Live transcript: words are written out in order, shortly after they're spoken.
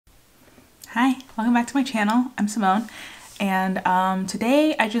Hi, welcome back to my channel. I'm Simone, and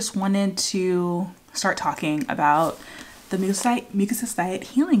today I just wanted to start talking about the Mucusless Diet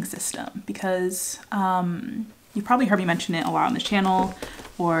Healing System because you've probably heard me mention it a lot on this channel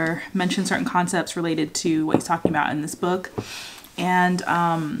or mention certain concepts related to what he's talking about in this book. And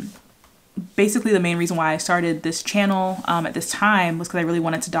basically the main reason why I started this channel at this time was because I really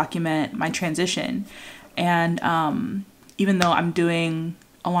wanted to document my transition. And even though I'm doing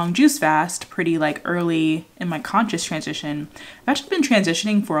a long juice fast pretty like early in my conscious transition, I've actually been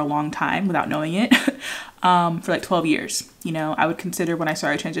transitioning for a long time without knowing it for like 12 years. You know, I would consider when I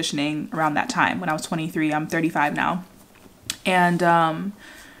started transitioning around that time when I was 23. I'm 35 now. And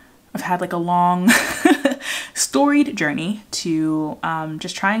I've had like a long storied journey to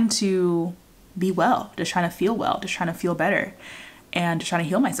just trying to be well, just trying to feel well, just trying to feel better, and just trying to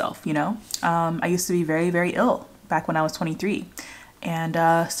heal myself, you know. I used to be very, very ill back when I was 23. And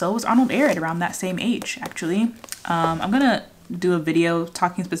so was Arnold Arid around that same age, actually. I'm gonna do a video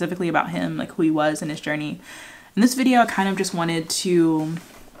talking specifically about him, like who he was and his journey. In this video, I kind of just wanted to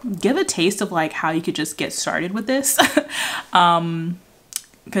give a taste of like how you could just get started with this.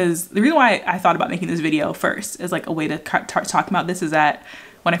 Because the reason why I thought about making this video first is like a way to talk about this is that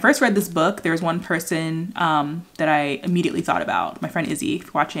when I first read this book, there was one person that I immediately thought about. My friend Izzy, if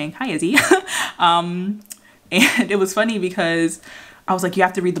you're watching, hi Izzy. And it was funny because I was like, you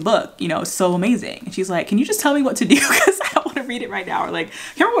have to read the book, you know, it's so amazing. And she's like, can you just tell me what to do? Because I don't want to read it right now. Or like, I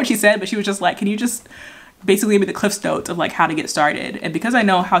can't remember what she said, but she was just like, can you just basically give me the Cliff's Notes of like how to get started? And because I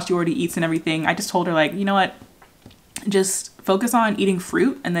know how she already eats and everything, I just told her like, you know what, just focus on eating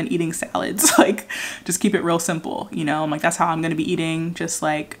fruit and then eating salads. Like, just keep it real simple, you know? I'm like, that's how I'm going to be eating, just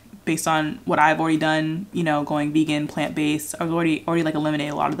like based on what I've already done, you know, going vegan, plant-based. I was already like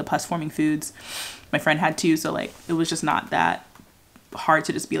eliminated a lot of the pus forming foods. My friend had too, so like it was just not that hard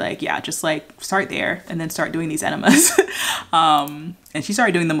to just be like, yeah, just like start there and then start doing these enemas. And she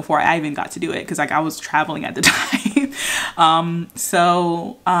started doing them before I even got to do it because like I was traveling at the time.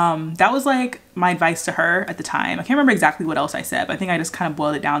 That was like my advice to her at the time. I can't remember exactly what else I said, but I think I just kind of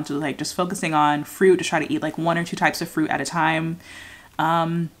boiled it down to like just focusing on fruit, to try to eat like 1 or 2 types of fruit at a time.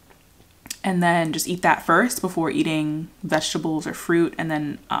 And then just eat that first before eating vegetables or fruit, and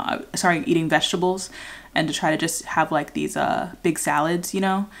then eating vegetables, and to try to just have like these big salads, you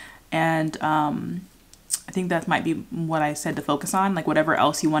know. And I think that might be what I said to focus on, like whatever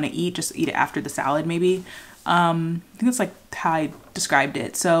else you want to eat, just eat it after the salad maybe. I think that's like how I described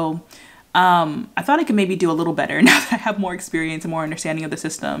it. So I thought I could maybe do a little better now that I have more experience and more understanding of the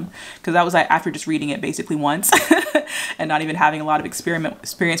system, because that was like after just reading it basically once and not even having a lot of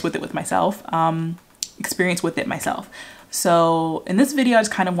experience with it myself. So in this video, I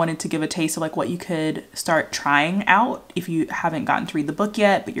just kind of wanted to give a taste of like what you could start trying out if you haven't gotten to read the book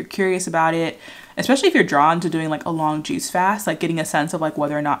yet, but you're curious about it, especially if you're drawn to doing like a long juice fast, like getting a sense of like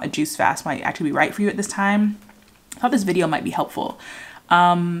whether or not a juice fast might actually be right for you at this time. I thought this video might be helpful.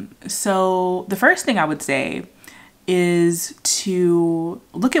 So the first thing I would say is to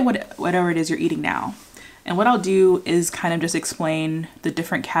look at whatever it is you're eating now. And what I'll do is kind of just explain the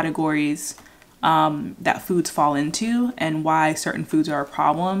different categories that foods fall into and why certain foods are a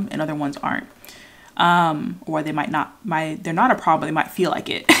problem and other ones aren't. Or they they're not a problem, they might feel like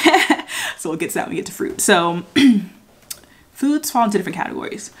it. So we'll get to that when we get to fruit. So foods fall into different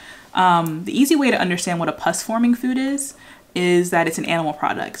categories. The easy way to understand what a pus forming food is that it's an animal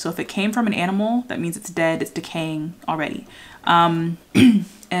product. So if it came from an animal, that means it's dead, it's decaying already.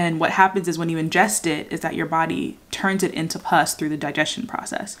 And what happens is when you ingest it is that your body turns it into pus through the digestion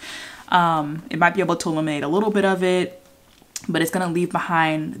process. It might be able to eliminate a little bit of it, but it's going to leave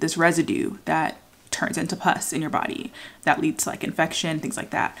behind this residue that turns into pus in your body that leads to like infection, things like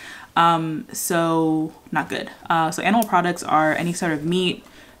that. So not good. So animal products are any sort of meat,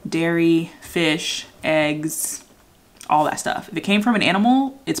 dairy, fish, eggs, all that stuff. If it came from an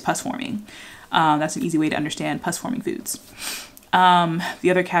animal, it's pus forming. That's an easy way to understand pus forming foods. Second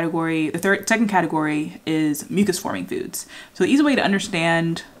category is mucus forming foods. So the easy way to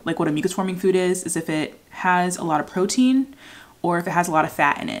understand like what a mucus forming food is if it has a lot of protein or if it has a lot of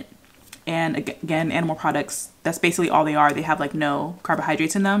fat in it. And again, animal products, that's basically all they are. They have like no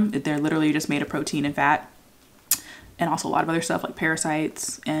carbohydrates in them. They're literally just made of protein and fat. And also a lot of other stuff like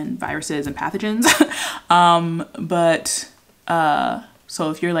parasites and viruses and pathogens.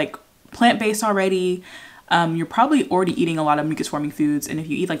 So if you're like plant-based already, you're probably already eating a lot of mucus forming foods. And if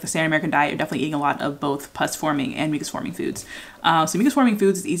you eat like the standard American diet, you're definitely eating a lot of both pus forming and mucus forming foods. So mucus forming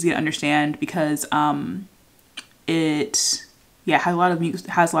foods is easy to understand because it has a lot of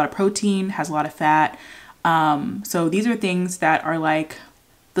has a lot of protein, has a lot of fat. So these are things that are like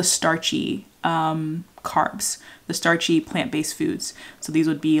the starchy carbs, the starchy plant-based foods. So these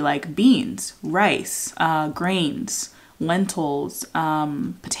would be like beans, rice, grains, lentils,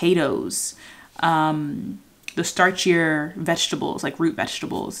 potatoes, the starchier vegetables like root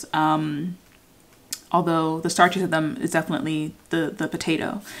vegetables. Although the starchiest of them is definitely the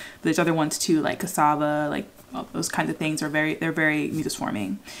potato. But there's other ones too, like cassava, like those kinds of things they're very mucus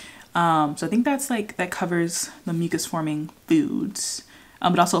forming. So I think that covers the mucus forming foods.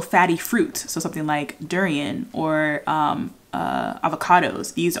 But also fatty fruits. So something like durian or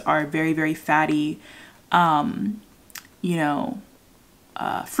avocados. These are very fatty,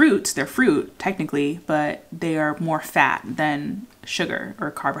 fruits. They're fruit technically, but they are more fat than sugar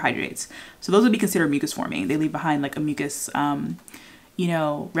or carbohydrates. So those would be considered mucus forming. They leave behind like a mucus,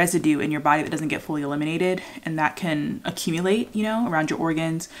 residue in your body that doesn't get fully eliminated, and that can accumulate, around your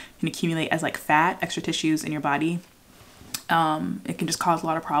organs, can accumulate as like fat, extra tissues in your body. It can just cause a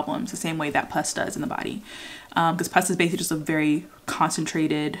lot of problems the same way that pus does in the body. Because pus is basically just a very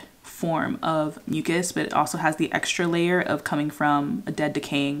concentrated form of mucus, but it also has the extra layer of coming from a dead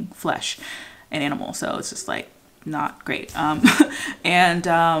decaying flesh and animal. So it's just like not great. So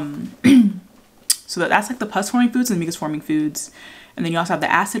that's like the pus forming foods and mucus forming foods. And then you also have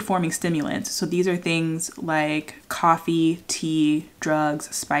the acid forming stimulants. So these are things like coffee, tea,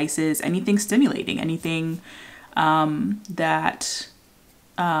 drugs, spices, anything stimulating, anything that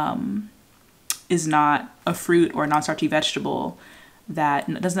is not a fruit or a non-starchy vegetable that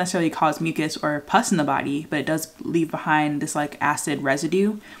doesn't necessarily cause mucus or pus in the body, but it does leave behind this like acid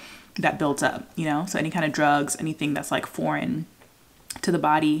residue that builds up, so any kind of drugs, anything that's like foreign to the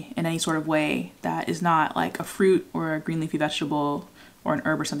body in any sort of way that is not like a fruit or a green leafy vegetable or an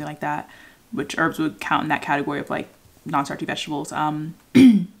herb or something like that, which herbs would count in that category of like non-starchy vegetables.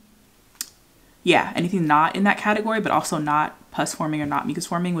 Yeah, anything not in that category, but also not pus forming or not mucus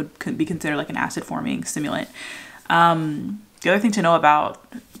forming could be considered like an acid forming stimulant. The other thing to know about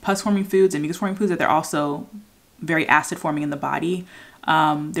pus forming foods and mucus forming foods is that they're also very acid forming in the body.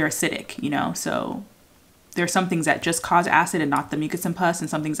 They're acidic, so there are some things that just cause acid and not the mucus and pus, and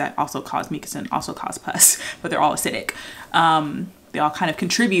some things that also cause mucus and also cause pus, but they're all acidic. They all kind of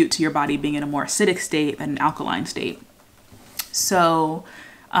contribute to your body being in a more acidic state than an alkaline state. So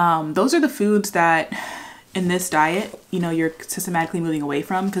those are the foods that in this diet, you're systematically moving away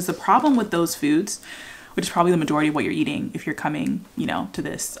from, because the problem with those foods, which is probably the majority of what you're eating if you're coming, to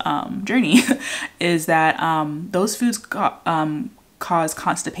this journey, is that those foods cause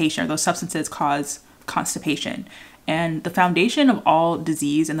constipation, or those substances cause constipation. And the foundation of all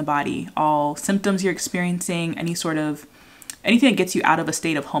disease in the body, all symptoms you're experiencing, anything that gets you out of a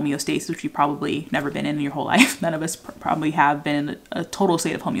state of homeostasis, which you've probably never been in your whole life. None of us probably have been in a total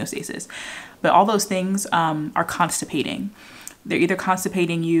state of homeostasis. But all those things are constipating. They're either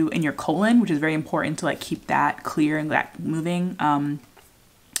constipating you in your colon, which is very important to like keep that clear and that moving.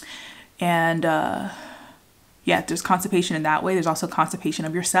 There's constipation in that way. There's also constipation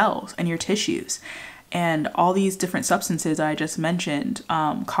of your cells and your tissues. And all these different substances I just mentioned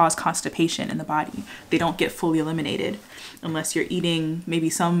cause constipation in the body. They don't get fully eliminated unless you're eating maybe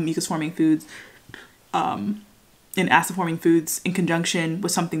some mucus-forming foods and acid-forming foods in conjunction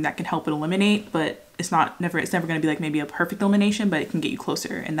with something that can help it eliminate. But it's never going to be like maybe a perfect elimination, but it can get you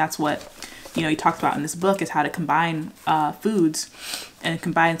closer. And that's what he talks about in this book, is how to combine foods and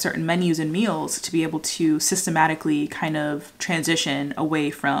combine certain menus and meals to be able to systematically kind of transition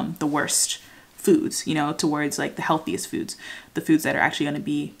away from the worst foods, towards like the healthiest foods, the foods that are actually going to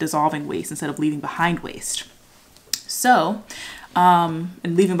be dissolving waste instead of leaving behind waste. So, and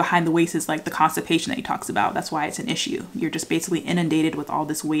leaving behind the waste is like the constipation that he talks about. That's why it's an issue. You're just basically inundated with all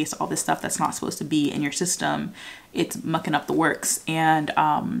this waste, all this stuff that's not supposed to be in your system. It's mucking up the works. And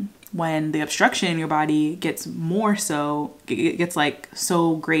when the obstruction in your body gets it gets like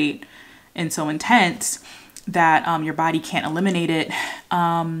so great and so intense that your body can't eliminate it,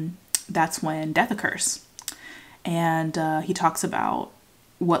 that's when death occurs. And he talks about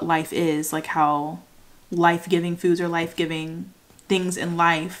what life is, like how life-giving foods or life-giving things in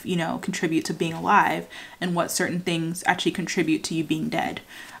life, contribute to being alive, and what certain things actually contribute to you being dead.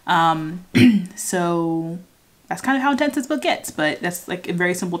 So that's kind of how intense this book gets, but that's like in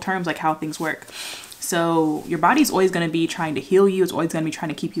very simple terms, like how things work. So your body's always going to be trying to heal you. It's always going to be trying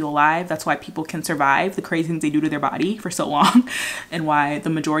to keep you alive. That's why people can survive the crazy things they do to their body for so long, and why the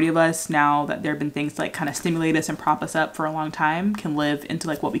majority of us, now that there have been things to like kind of stimulate us and prop us up for a long time, can live into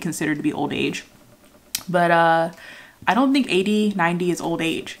like what we consider to be old age. But I don't think 80, 90 is old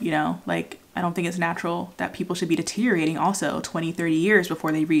age, like I don't think it's natural that people should be deteriorating also 20, 30 years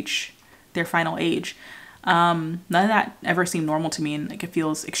before they reach their final age. None of that ever seemed normal to me, and like it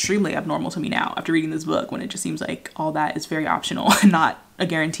feels extremely abnormal to me now after reading this book, when it just seems like all that is very optional and not a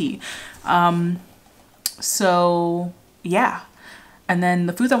guarantee. So yeah. And then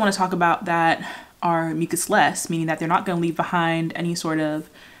the foods I want to talk about that are mucusless, meaning that they're not going to leave behind any sort of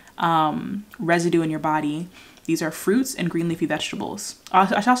residue in your body. These are fruits and green leafy vegetables. I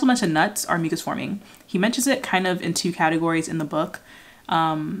should also mention nuts are mucus forming. He mentions it kind of in two categories in the book,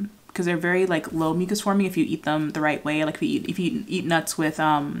 because they're very like low mucus forming if you eat them the right way. Like if you eat nuts with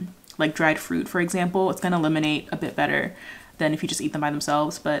like dried fruit, for example, it's going to eliminate a bit better than if you just eat them by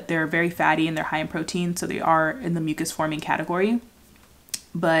themselves. But they're very fatty and they're high in protein, so they are in the mucus forming category.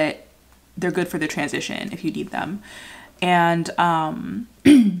 But they're good for the transition if you eat them. And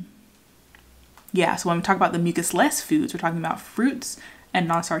yeah, so when we talk about the mucusless foods, we're talking about fruits and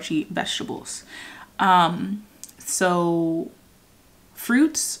non-starchy vegetables. So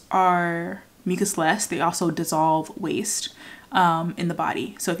fruits are mucusless. They also dissolve waste in the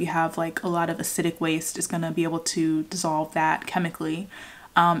body. So if you have like a lot of acidic waste, it's going to be able to dissolve that chemically.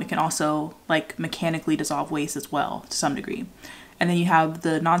 It can also like mechanically dissolve waste as well to some degree. And then you have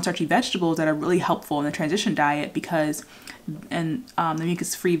the non-starchy vegetables that are really helpful in the transition diet because, and the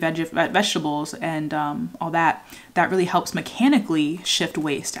mucus-free vegetables and all that really helps mechanically shift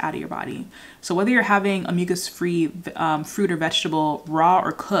waste out of your body. So whether you're having a mucus-free fruit or vegetable raw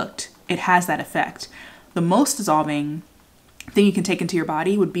or cooked, it has that effect. The most dissolving thing you can take into your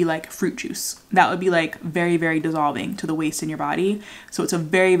body would be like fruit juice. That would be like very, very dissolving to the waste in your body. So it's a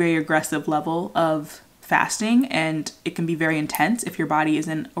very, very aggressive level of fasting, and it can be very intense if your body is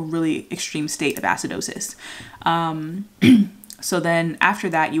in a really extreme state of acidosis. So then after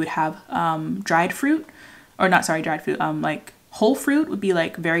that you would have dried fruit, or not, sorry, dried fruit, like whole fruit would be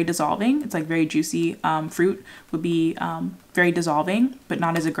like very dissolving. It's like very juicy. Fruit would be very dissolving, but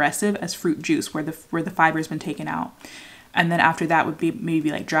not as aggressive as fruit juice where the fiber has been taken out. And then after that would be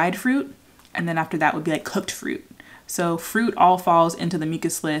maybe like dried fruit, and then after that would be like cooked fruit. So fruit all falls into the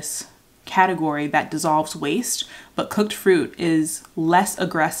mucusless category that dissolves waste, but cooked fruit is less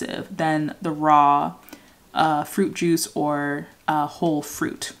aggressive than the raw fruit juice or whole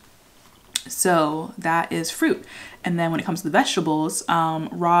fruit. So that is fruit. And then when it comes to the vegetables,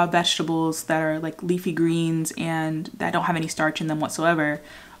 raw vegetables that are like leafy greens and that don't have any starch in them whatsoever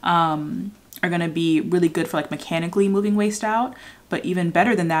are going to be really good for like mechanically moving waste out. But even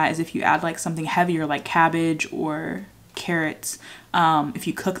better than that is if you add like something heavier like cabbage or carrots. If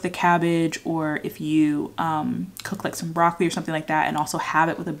you cook the cabbage, or if you cook like some broccoli or something like that and also have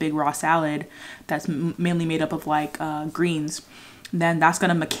it with a big raw salad that's mainly made up of like greens, then that's going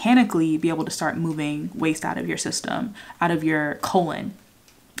to mechanically be able to start moving waste out of your system, out of your colon.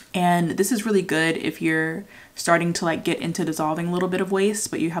 And this is really good if you're starting to like get into dissolving a little bit of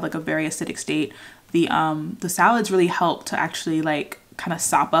waste, but you have like a very acidic state. The salads really help to actually like kind of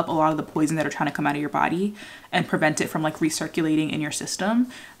sop up a lot of the poison that are trying to come out of your body and prevent it from like recirculating in your system.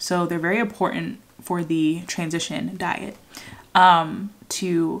 So they're very important for the transition diet.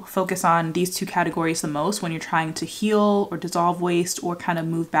 To focus on these two categories the most when you're trying to heal or dissolve waste or kind of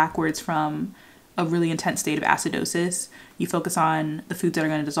move backwards from a really intense state of acidosis. You focus on the foods that are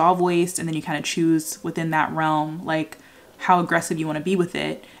going to dissolve waste, and then you kind of choose within that realm like how aggressive you want to be with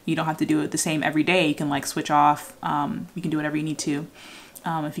it. You don't have to do it the same every day. You can like switch off. You can do whatever you need to.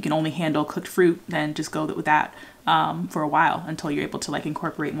 If you can only handle cooked fruit, then just go with that for a while until you're able to like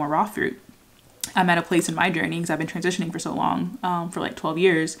incorporate more raw fruit. I'm at a place in my journey, because I've been transitioning for so long, for like 12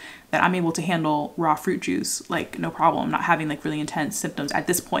 years, that I'm able to handle raw fruit juice like no problem. I'm not having like really intense symptoms at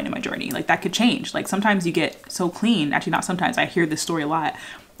this point in my journey. Like that could change. Like sometimes you get so clean, actually not sometimes, I hear this story a lot,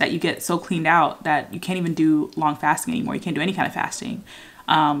 that you get so cleaned out that you can't even do long fasting anymore. You can't do any kind of fasting.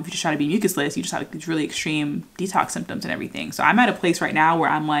 If you just try to be mucusless, you just have like these really extreme detox symptoms and everything. So I'm at a place right now where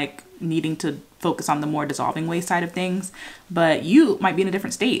I'm like needing to focus on the more dissolving waste side of things, but you might be in a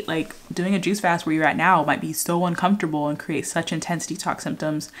different state. Like doing a juice fast where you're at now might be so uncomfortable and create such intense detox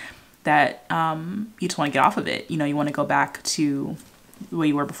symptoms that you just want to get off of it. You know, you want to go back to the way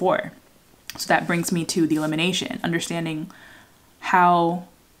you were before. So that brings me to the elimination, understanding how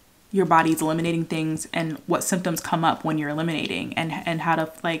your body's eliminating things and what symptoms come up when you're eliminating, and how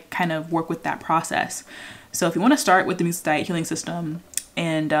to like kind of work with that process. So if you want to start with the Mucusless Diet Healing System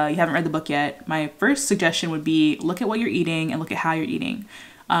and you haven't read the book yet, my first suggestion would be look at what you're eating and look at how you're eating.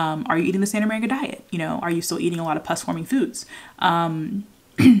 Are you eating the standard American diet? You know, are you still eating a lot of pus forming foods?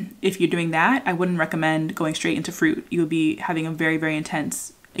 If you're doing that, I wouldn't recommend going straight into fruit. You would be having a very, very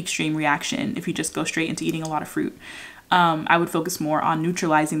intense, extreme reaction if you just go straight into eating a lot of fruit. I would focus more on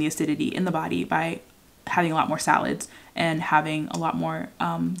neutralizing the acidity in the body by having a lot more salads and having a lot more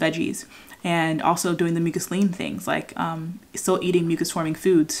veggies. and also doing the mucus lean things, like still eating mucus forming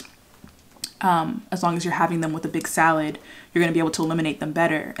foods. As long as you're having them with a big salad, you're going to be able to eliminate them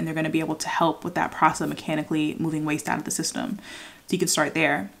better, and they're going to be able to help with that process of mechanically moving waste out of the system. So you can start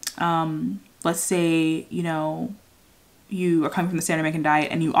there. Let's say, you know, you are coming from the standard American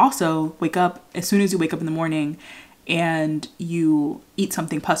diet and you also wake up, as soon as you wake up in the morning and you eat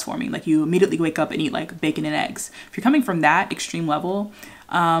something pus forming, like you immediately wake up and eat like bacon and eggs. If you're coming from that extreme level,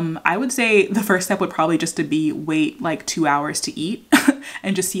 I would say the first step would probably just to be wait like 2 hours to eat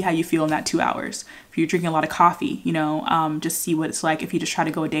and just see how you feel in that 2 hours. If you're drinking a lot of coffee, you know, just see what it's like if you just try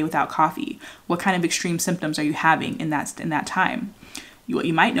to go a day without coffee. What kind of extreme symptoms are you having in that time? What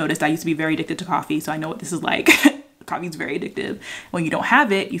you might notice, I used to be very addicted to coffee, so I know what this is like. Coffee is very addictive. When you don't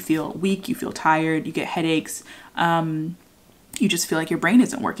have it, you feel weak, you feel tired, you get headaches. You just feel like your brain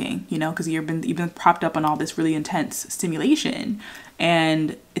isn't working, you know, because you've been propped up on all this really intense stimulation,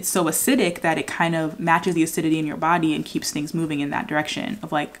 and it's so acidic that it kind of matches the acidity in your body and keeps things moving in that direction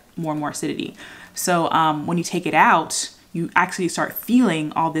of like more and more acidity. So when you take it out, you actually start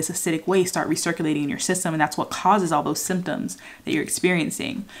feeling all this acidic waste start recirculating in your system, and that's what causes all those symptoms that you're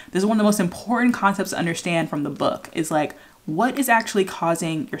experiencing. This is one of the most important concepts to understand from the book, is like what is actually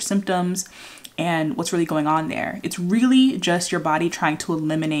causing your symptoms and what's really going on there. It's really just your body trying to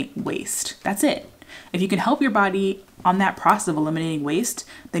eliminate waste. That's it. If you can help your body on that process of eliminating waste,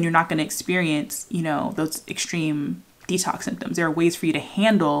 then you're not going to experience, you know, those extreme detox symptoms. There are ways for you to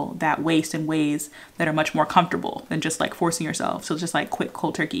handle that waste in ways that are much more comfortable than just like forcing yourself. So just like quick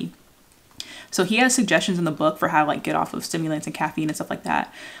cold turkey. So he has suggestions in the book for how to like get off of stimulants and caffeine and stuff like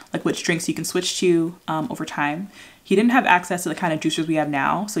that, like which drinks you can switch to over time. He didn't have access to the kind of juicers we have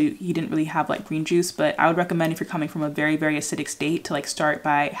now, so he didn't really have like green juice, but I would recommend if you're coming from a very, very acidic state to like start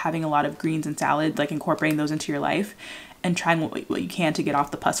by having a lot of greens and salad, like incorporating those into your life and trying what you can to get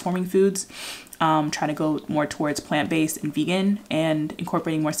off the pus forming foods. Trying to go more towards plant-based and vegan and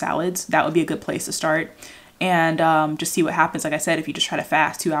incorporating more salads. That would be a good place to start. And just see what happens. Like I said, if you just try to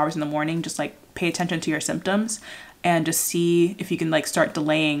fast 2 hours in the morning, just like pay attention to your symptoms and just see if you can like start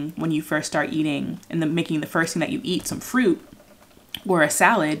delaying when you first start eating, and then making the first thing that you eat some fruit or a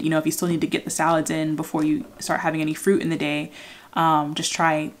salad. You know, if you still need to get the salads in before you start having any fruit in the day, just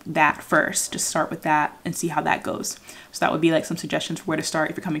try that first. Just start with that and see how that goes. So that would be like some suggestions for where to start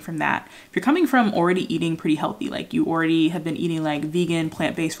if you're coming from that. If you're coming from already eating pretty healthy, like you already have been eating like vegan,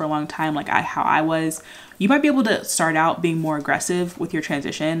 plant-based for a long time, like how I was, you might be able to start out being more aggressive with your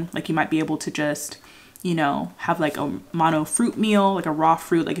transition. Like you might be able to just, you know, have like a mono fruit meal, like a raw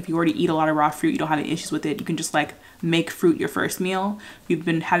fruit. Like if you already eat a lot of raw fruit, you don't have any issues with it, you can just like make fruit your first meal. If you've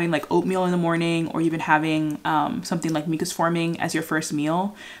been having like oatmeal in the morning, or you've been having something like mucus forming as your first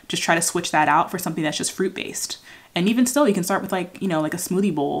meal, just try to switch that out for something that's just fruit based. And even still, you can start with like, you know, like a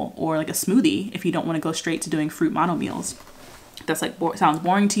smoothie bowl or like a smoothie if you don't want to go straight to doing fruit mono meals. If that's like sounds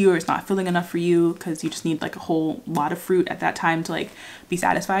boring to you, or it's not filling enough for you because you just need like a whole lot of fruit at that time to like be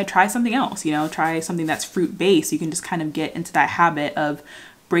satisfied, try something else, you know, try something that's fruit based. You can just kind of get into that habit of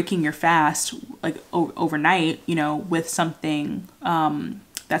breaking your fast like overnight, you know, with something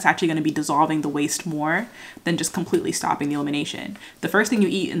that's actually going to be dissolving the waste more than just completely stopping the elimination. The first thing you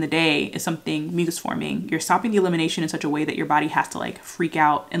eat in the day is something mucus forming. You're stopping the elimination in such a way that your body has to like freak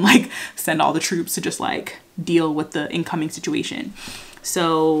out and like send all the troops to just like deal with the incoming situation.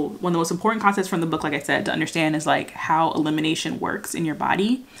 So one of the most important concepts from the book, like I said, to understand is like how elimination works in your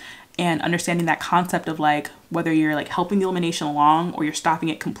body, and understanding that concept of like whether you're like helping the elimination along or you're stopping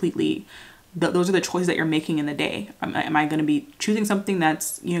it completely. Those are the choices that you're making in the day. Am I going to be choosing something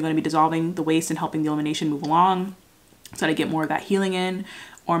that's, you know, going to be dissolving the waste and helping the elimination move along so that I get more of that healing in?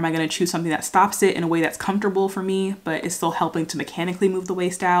 Or am I going to choose something that stops it in a way that's comfortable for me, but is still helping to mechanically move the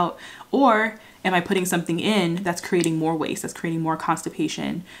waste out? Or am I putting something in that's creating more waste, that's creating more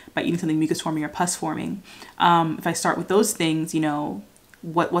constipation by eating something mucus forming or pus forming? If I start with those things, you know,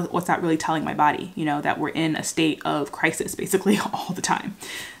 what's that really telling my body? You know, that we're in a state of crisis basically all the time.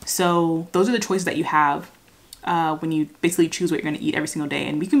 So those are the choices that you have when you basically choose what you're going to eat every single day.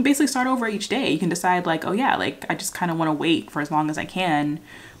 And we can basically start over each day. You can decide like, oh yeah, like I just kind of want to wait for as long as I can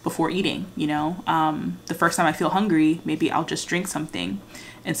before eating, you know. The first time I feel hungry, maybe I'll just drink something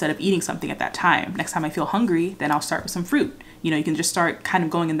instead of eating something at that time. Next time I feel hungry, then I'll start with some fruit. You know, you can just start kind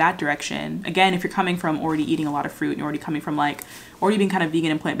of going in that direction. Again, if you're coming from already eating a lot of fruit, and you're already coming from like, already being kind of vegan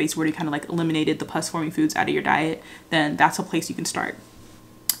and plant-based, already kind of like eliminated the pus forming foods out of your diet, then that's a place you can start.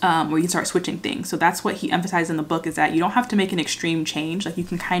 Where you can start switching things. So that's what he emphasized in the book, is that you don't have to make an extreme change. Like you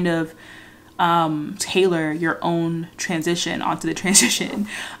can kind of tailor your own transition onto the transition.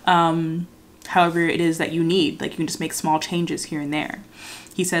 However it is that you need, like you can just make small changes here and there.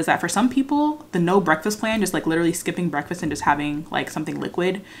 He he says that for some people, the no breakfast plan, just like literally skipping breakfast and just having like something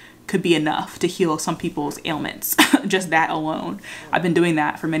liquid, could be enough to heal some people's ailments. Just that alone. I've been doing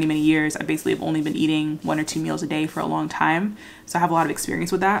that for many, many years. I basically have only been eating 1 or 2 meals a day for a long time. So I have a lot of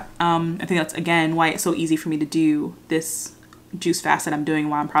experience with that. I think that's, again, why it's so easy for me to do this juice fast that I'm doing,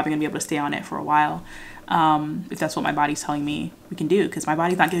 why I'm probably gonna be able to stay on it for a while. If that's what my body's telling me we can do, because my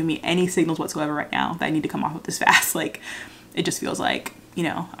body's not giving me any signals whatsoever right now that I need to come off of this fast. Like, it just feels like, you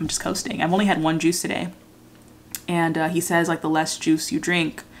know, I'm just coasting. I've only had 1 juice today. And he says, like, the less juice you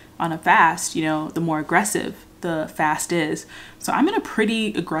drink on a fast, you know, the more aggressive the fast is. So I'm in a pretty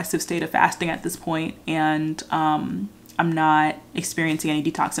aggressive state of fasting at this point, and I'm not experiencing any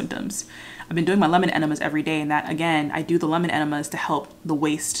detox symptoms. I've been doing my lemon enemas every day, and that, again, I do the lemon enemas to help the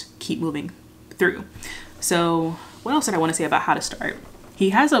waste keep moving through. So what else did I want to say about how to start?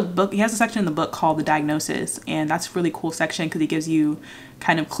 He has a section in the book called The Diagnosis, and that's a really cool section because he gives you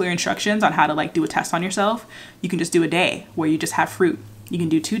kind of clear instructions on how to like do a test on yourself. You can just do a day where you just have fruit. You can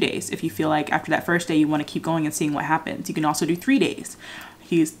do 2 days if you feel like after that first day you want to keep going and seeing what happens. You can also do 3 days.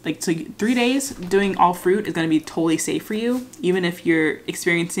 He's like, so 3 days doing all fruit is going to be totally safe for you. Even if you're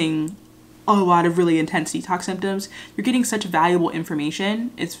experiencing a lot of really intense detox symptoms, you're getting such valuable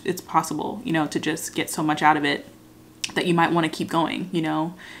information. It's possible, you know, to just get so much out of it that you might want to keep going, you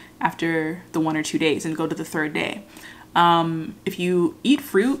know, after the 1 or 2 days and go to the 3rd day. If you eat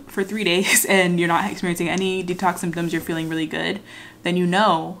fruit for 3 days and you're not experiencing any detox symptoms, you're feeling really good, then you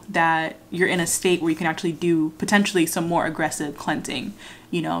know that you're in a state where you can actually do potentially some more aggressive cleansing.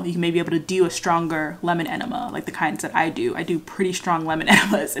 You know, you can maybe be able to do a stronger lemon enema, like the kinds that I do. I do pretty strong lemon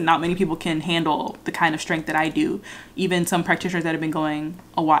enemas, and not many people can handle the kind of strength that I do. Even some practitioners that have been going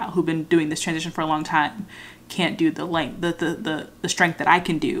a while, who've been doing this transition for a long time, can't do the length, the strength that I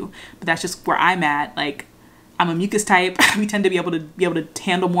can do. But that's just where I'm at. Like, I'm a mucus type. We tend to be able to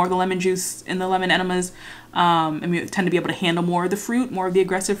handle more of the lemon juice in the lemon enemas. And we tend to be able to handle more of the fruit, more of the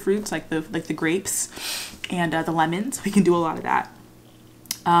aggressive fruits, like the grapes and the lemons. We can do a lot of that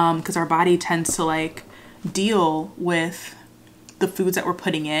because our body tends to like deal with the foods that we're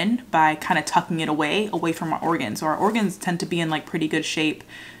putting in by kind of tucking it away from our organs. So our organs tend to be in like pretty good shape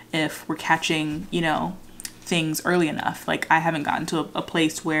if we're catching, you know, things early enough. Like, I haven't gotten to a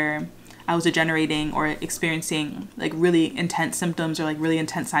place where I was degenerating or experiencing like really intense symptoms or like really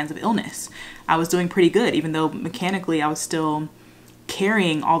intense signs of illness. I was doing pretty good, even though mechanically I was still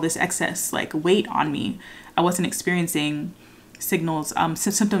carrying all this excess like weight on me. I wasn't experiencing signals,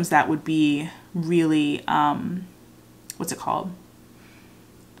 symptoms that would be really, what's it called?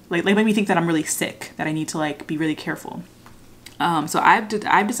 Like made me think that I'm really sick, that I need to like be really careful. So I've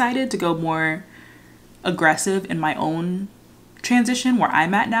decided to go more aggressive in my own transition where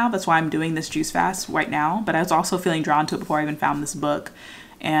I'm at now. That's why I'm doing this juice fast right now. But I was also feeling drawn to it before I even found this book.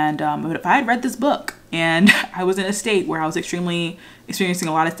 And but if I had read this book and I was in a state where I was experiencing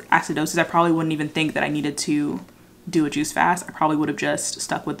a lot of acidosis, I probably wouldn't even think that I needed to do a juice fast. I probably would have just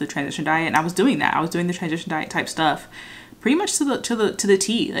stuck with the transition diet. And I was doing that. I was doing the transition diet type stuff pretty much to the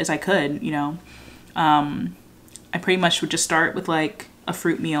T as I could, you know. I pretty much would just start with like a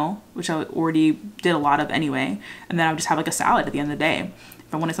fruit meal, which I already did a lot of anyway, and then I would just have like a salad at the end of the day.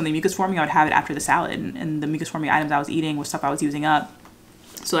 If I wanted something mucus forming, I would have it after the salad, and the mucus forming items I was eating was stuff I was using up.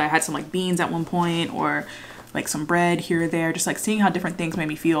 So I had some like beans at one point, or like some bread here or there, just like seeing how different things made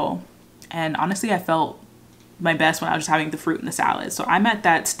me feel. And honestly, I felt my best when I was just having the fruit and the salad. So I'm at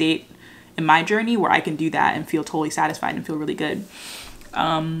that state in my journey where I can do that and feel totally satisfied and feel really good.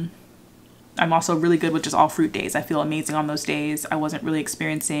 I'm also really good with just all fruit days. I feel amazing on those days. I wasn't really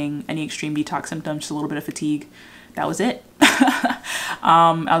experiencing any extreme detox symptoms, just a little bit of fatigue. That was it.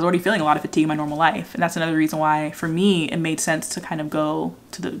 I was already feeling a lot of fatigue in my normal life. And that's another reason why, for me, it made sense to kind of go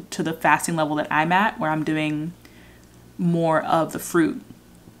to the fasting level that I'm at, where I'm doing more of the fruit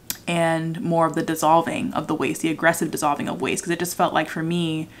and more of the dissolving of the waste, the aggressive dissolving of waste. Because it just felt like, for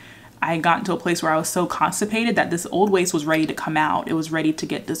me, I had gotten to a place where I was so constipated that this old waste was ready to come out. It was ready to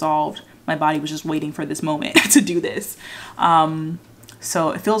get dissolved. My body was just waiting for this moment to do this. So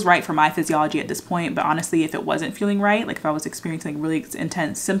it feels right for my physiology at this point. But honestly, if it wasn't feeling right, like if I was experiencing really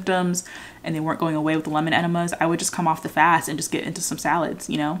intense symptoms and they weren't going away with the lemon enemas, I would just come off the fast and just get into some salads,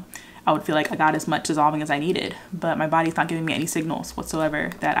 you know? I would feel like I got as much dissolving as I needed. But my body's not giving me any signals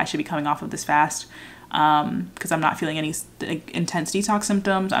whatsoever that I should be coming off of this fast. Because I'm not feeling any intense detox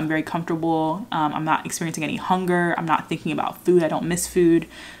symptoms. I'm very comfortable. I'm not experiencing any hunger. I'm not thinking about food. I don't miss food.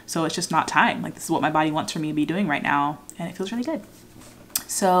 So it's just not time. Like, this is what my body wants for me to be doing right now. And it feels really good.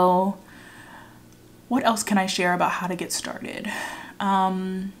 So what else can I share about how to get started?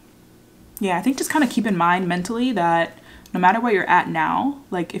 Yeah, I think just kind of keep in mind mentally that no matter where you're at now,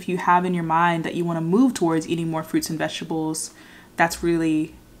 like if you have in your mind that you want to move towards eating more fruits and vegetables, that's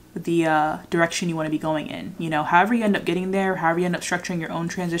really the direction you want to be going in. You know, however you end up getting there, however you end up structuring your own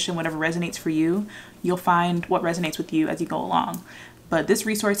transition, whatever resonates for you, you'll find what resonates with you as you go along. But this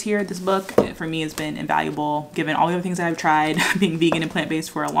resource here, this book, for me has been invaluable, given all the other things that I've tried, being vegan and plant-based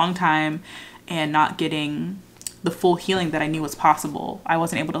for a long time and not getting the full healing that I knew was possible. I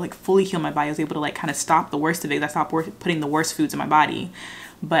wasn't able to like fully heal my body. I was able to like kind of stop the worst of it. I stopped putting the worst foods in my body,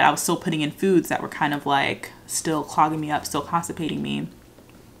 but I was still putting in foods that were kind of like still clogging me up, still constipating me,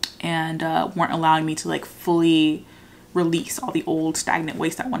 and weren't allowing me to like fully release all the old stagnant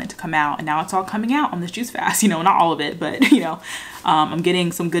waste that wanted to come out. And now it's all coming out on this juice fast, you know, not all of it, but you know, I'm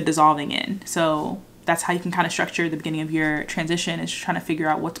getting some good dissolving in. So that's how you can kind of structure the beginning of your transition, is trying to figure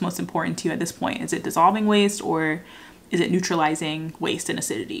out what's most important to you at this point. Is it dissolving waste, or is it neutralizing waste and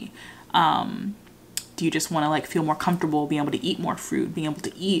acidity? Do you just want to like feel more comfortable being able to eat more fruit, being able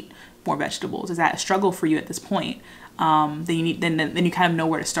to eat more vegetables? Is that a struggle for you at this point? Then you need, then you kind of know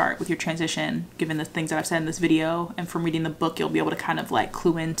where to start with your transition, given the things that I've said in this video. And from reading the book, you'll be able to kind of like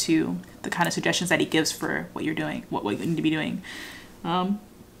clue into the kind of suggestions that he gives for what you're doing, what you need to be doing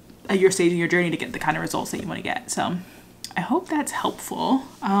at your stage in your journey to get the kind of results that you want to get. So I hope that's helpful.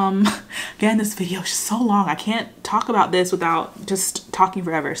 Again, this video is just so long. I can't talk about this without just talking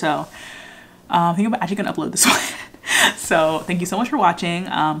forever. So I think I'm actually gonna upload this one. So thank you so much for watching.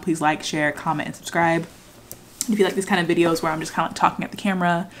 Please like, share, comment, and subscribe. If you like these kind of videos where I'm just kind of talking at the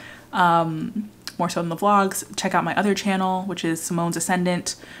camera, more so than the vlogs, check out my other channel, which is Simone's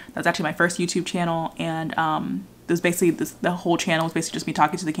Ascendant. That's actually my first YouTube channel, and there's basically the whole channel is basically just me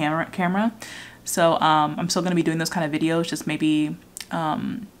talking to the camera. So I'm still going to be doing those kind of videos, just maybe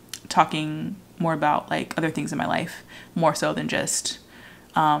talking more about like other things in my life, more so than just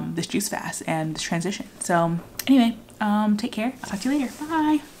this juice fast and this transition. So anyway, take care. I'll talk to you later.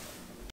 Bye.